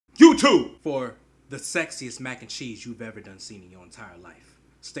YouTube for the sexiest mac and cheese you've ever done seen in your entire life.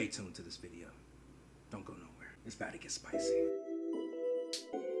 Stay tuned to this video. Don't go nowhere. It's about to get spicy.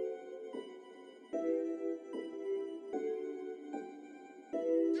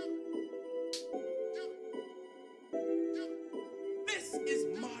 This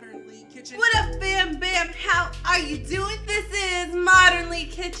is Modernly Kitchen. What up, fam bam? How are you doing? This is Modernly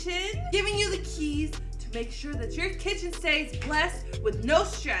Kitchen, giving you the keys to make sure that your kitchen stays blessed with no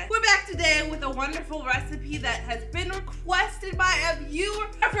stress. We're back today with a wonderful recipe that has been requested by a viewer,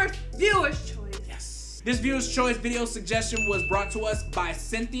 our first viewer's choice. Yes. This viewer's choice video suggestion was brought to us by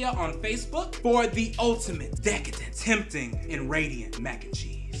Cynthia on Facebook for the ultimate, decadent, tempting, and radiant mac and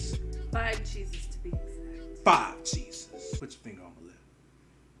cheese. 5 cheeses to be exact. 5 cheeses. Put your finger on my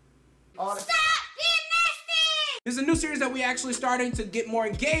lip. Stop being nasty! This is a new series that we actually starting to get more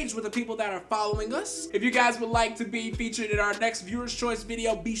engaged with the people that are following us. If you guys would like to be featured in our next viewer's choice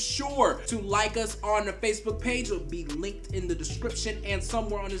video, be sure to like us on the Facebook page. It will be linked in the description and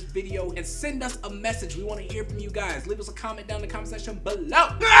somewhere on this video, and send us a message. We want to hear from you guys. Leave us a comment down in the comment section below.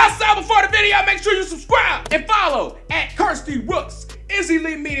 Also, before the video, make sure you subscribe and follow at Kirsty Rooks, Izzy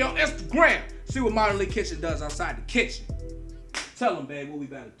Lee Media on Instagram. See what Modernly Kitchen does outside the kitchen. Tell them, babe, what we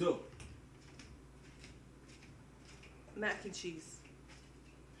gotta do. Mac and cheese.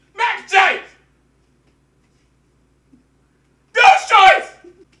 Mac and cheese! Goose choice!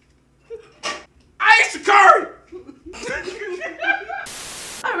 Ayesha curry!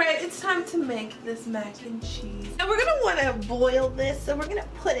 Alright, it's time to make this mac and cheese. And we're gonna wanna boil this, so we're gonna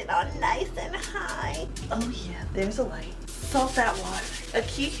put it on nice and high. Oh yeah, there's a light. Salt that water. A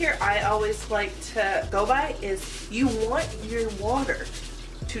key here I always like to go by is you want your water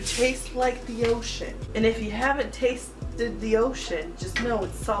to taste like the ocean. And if you haven't tasted the ocean, just know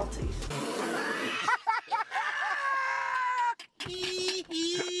it's salty.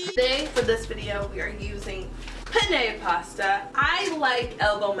 Today, for this video, we are using penne pasta. I like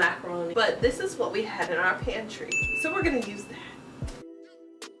elbow macaroni, but this is what we had in our pantry. So we're gonna use that.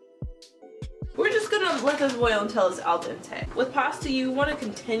 We're just gonna let this boil until it's al dente. With pasta, you want to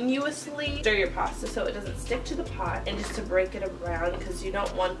continuously stir your pasta so it doesn't stick to the pot, and just to break it around because you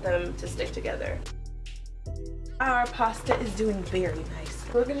don't want them to stick together. Our pasta is doing very nice.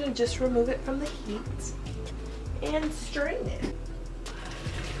 We're gonna just remove it from the heat and strain it.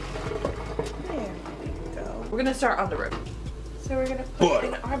 There we go. We're gonna start on the root. So we're gonna put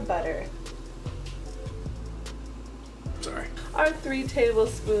in our butter. Sorry. Our 3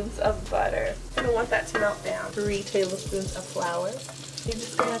 tablespoons of butter. You're gonna want that to melt down. 3 tablespoons of flour. You're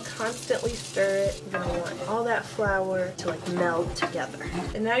just gonna constantly stir it. You're gonna want all that flour to like meld together.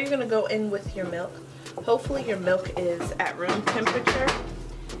 And now you're gonna go in with your milk. Hopefully your milk is at room temperature,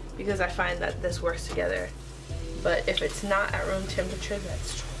 because I find that this works together. But if it's not at room temperature,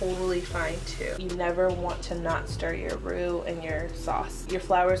 that's totally fine too. You never want to not stir your roux and your sauce. Your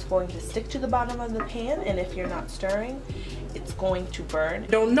flour is going to stick to the bottom of the pan, and if you're not stirring, it's going to burn.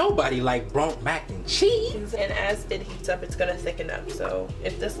 Don't nobody like burnt mac and cheese. And as it heats up, it's gonna thicken up. So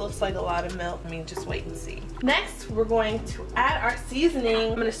if this looks like a lot of milk, I mean, just wait and see. Next, we're going to add our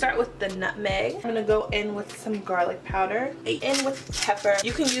seasoning. I'm gonna start with the nutmeg. I'm gonna go in with some garlic powder. In with pepper.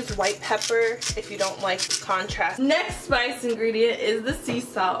 You can use white pepper if you don't like contrast. Next spice ingredient is the sea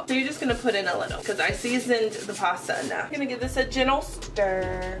salt. So you're just gonna put in a little, because I seasoned the pasta enough. I'm gonna give this a gentle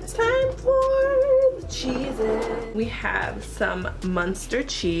stir. It's time for the cheeses. We have some Munster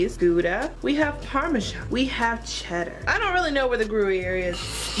cheese, Gouda. We have Parmesan. We have cheddar. I don't really know where the gruyere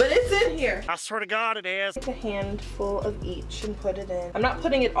is, but it's in here. I swear to God it is. Take a handful of each and put it in. I'm not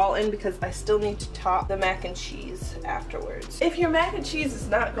putting it all in because I still need to top the mac and cheese afterwards. If your mac and cheese is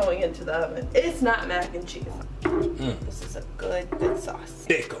not going into the oven, it's not mac and cheese. This is a good sauce.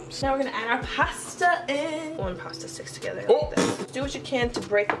 Dickums. Now we're gonna add our pasta in. When pasta sticks together like this. Do what you can to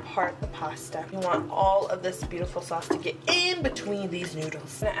break apart the pasta. You want all of this beautiful sauce to get in between these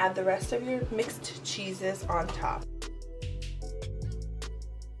noodles. I'm gonna add the rest of your mixed cheeses on top.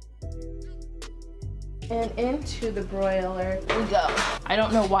 And into the broiler we go. I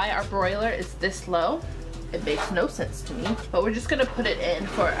don't know why our broiler is this low. It makes no sense to me. But we're just gonna put it in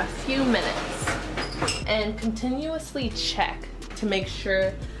for a few minutes and continuously check to make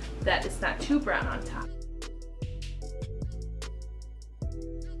sure that it's not too brown on top.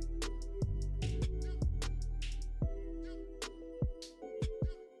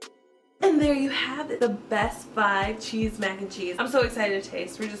 And there you have it, the best 5 cheese mac and cheese. I'm so excited to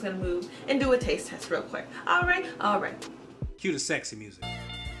taste. We're just gonna move and do a taste test real quick. All right. Cue the sexy music.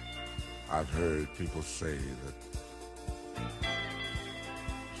 I've heard people say that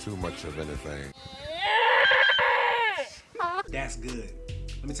too much of anything. That's good.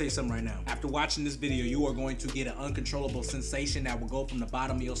 Let me tell you something right now. After watching this video, you are going to get an uncontrollable sensation that will go from the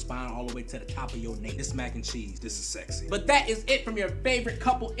bottom of your spine all the way to the top of your neck. This mac and cheese, this is sexy. But that is it from your favorite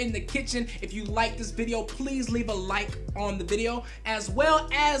couple in the kitchen. If you like this video, please leave a like on the video, as well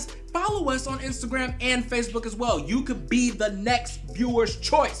as follow us on Instagram and Facebook as well. You could be the next viewer's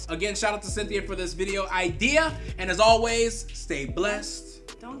choice. Again, shout out to Cynthia for this video idea. And as always, stay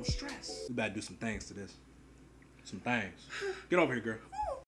blessed. Don't stress. We better do some things to this. Some things. Get over here, girl.